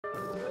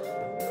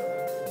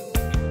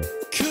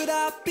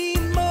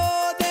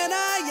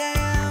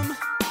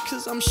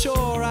I'm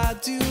sure I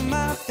do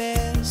my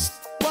best.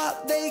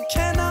 What they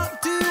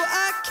cannot do,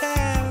 I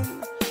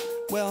can.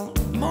 Well,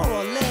 more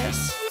or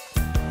less.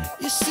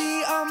 You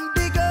see, I'm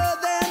bigger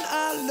than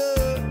I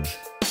look.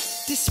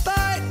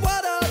 Despite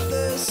what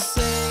others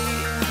say,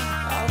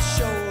 I'll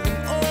show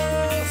them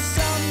all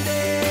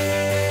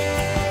someday.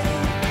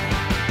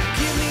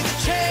 Give me the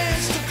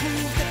chance to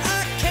prove that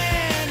I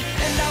can,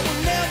 and I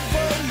will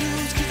never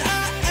lose, 'cause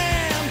I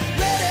am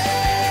ready.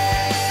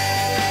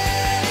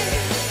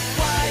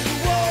 Why are you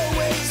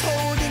always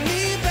holding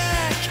me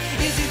back?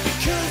 Is it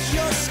because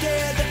you're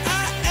scared that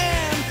I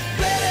am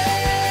ready?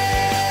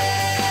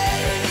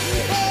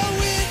 Oh,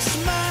 it's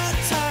my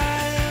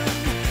time.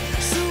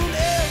 Soon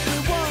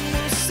everyone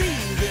will see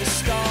the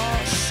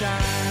stars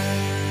shine.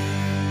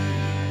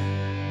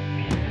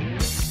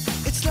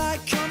 It's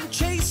like I'm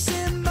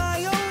chasing my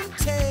own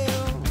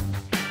tail.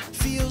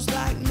 Feels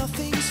like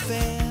nothing's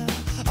fair.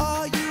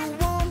 Are you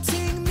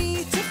wanting me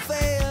to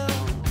fail?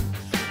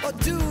 Or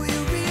do you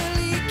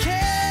really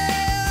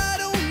care? I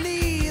don't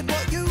need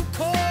what you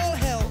call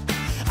help.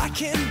 I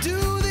can do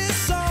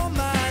this on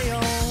my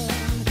own.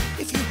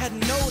 If you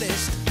hadn't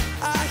noticed,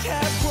 I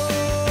have grown.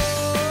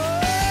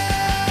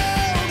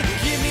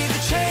 Give me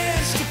the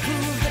chance to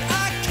prove that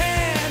I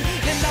can,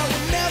 and I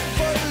will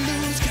never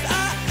lose, 'cause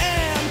I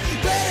am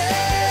ready.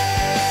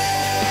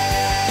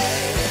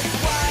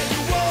 Why are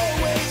you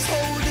always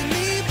holding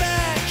me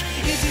back?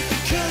 Is it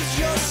because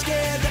you're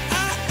scared that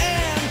I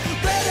am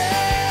ready?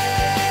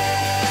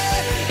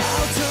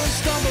 I'll turn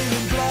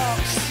stumbling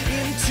blocks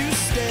into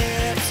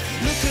steps.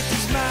 Look at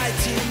these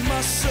mighty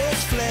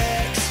muscles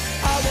flex.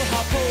 I will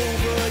hop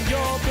over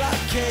your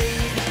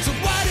blockade. So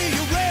why do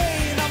you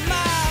rain on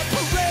my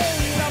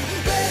parade? I'm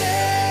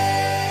ready.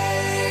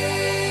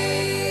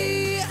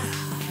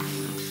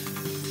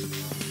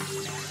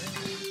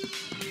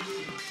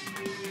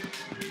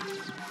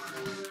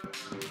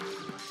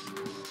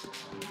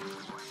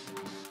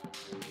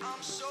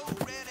 I'm so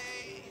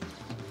ready.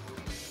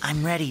 I'm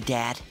ready,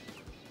 Dad.